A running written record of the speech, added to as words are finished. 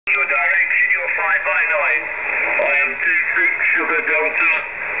Your direction, you're 5 by 9. I am 26 Sugar Delta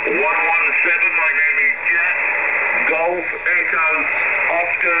 117. My name is Geoff. Golf Echo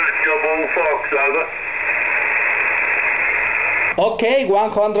Oscar Double Fox. Over. Okay,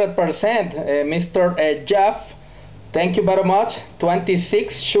 100%, Mr. Geoff. Thank you very much.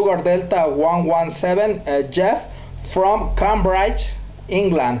 26 Sugar Delta 117, Geoff from Cambridge,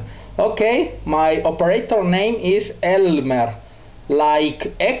 England. Okay, my operator name is Elmer,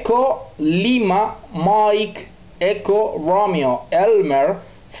 like Echo Lima Mike Echo Romeo. Elmer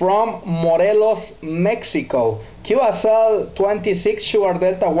from Morelos, Mexico. QSL 26 Sugar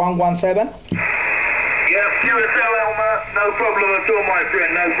Delta 117. Yes, QSL Elmer, no problem at all, my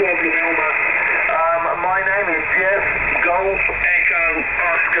friend, no problem, Elmer. My name is Geoff, Golf Echo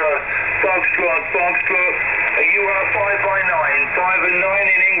Oscar Foxtrot. You are 5 by 9, 5 and 9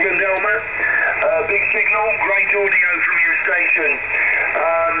 in England, Elmer. Big signal, great audio from your station.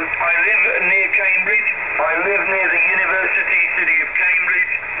 I live near Cambridge. I live near the University City of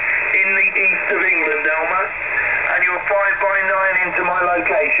Cambridge in the east of England, Elmer. And you're 5 by 9 into my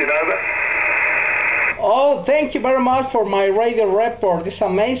location, over. Oh, thank you very much for my radio report. It's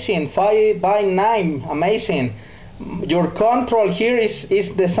amazing. 5 by 9, amazing. Your control here is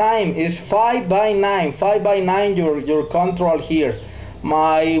the same. It's 5 by 9. 5 by 9 your control here.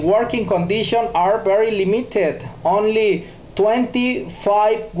 My working conditions are very limited. Only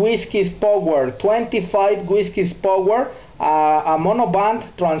 25 whiskeys power. 25 whiskeys power. A monoband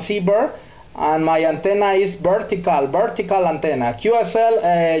transceiver. And my antenna is vertical antenna.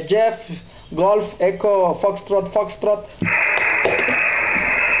 QSL Geoff Golf Echo Foxtrot.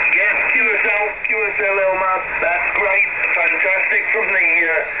 Yes, QSL Elmer, that's great, fantastic from the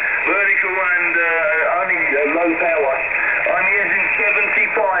vertical and only low power. I'm using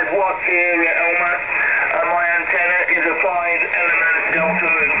 75 watts here, Elmer, and my antenna is a 5-element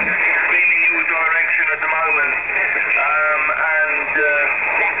delta and beaming your direction at the moment. And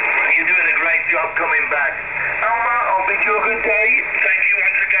you're doing a great job coming back. Elmer, I'll bid you a good day. Thank you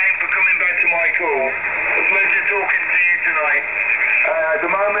once again for coming back to my call. A pleasure talking to you tonight. At the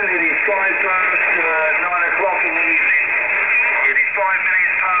moment it is 5 past 9 o'clock in the evening. It is 5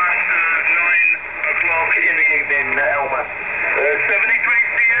 minutes past 9 o'clock in the evening, Elmer. 73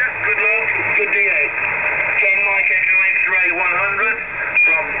 to you, good luck, good day. 10 Mike Echo X-Ray 100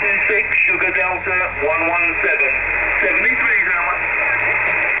 from 26 Sugar Delta 117. 73, Elmer.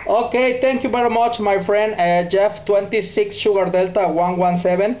 Okay, thank you very much, my friend Geoff, 26 Sugar Delta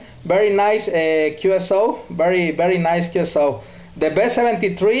 117. Very nice QSO, very nice QSO. The best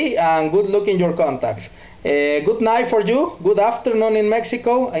 73 and good luck in your contacts. Good night for you. Good afternoon in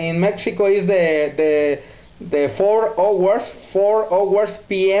Mexico. In Mexico is the 4 hours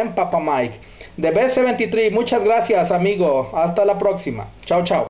PM, Papa Mike. The best 73. Muchas gracias, amigo. Hasta la próxima. Chao, chao.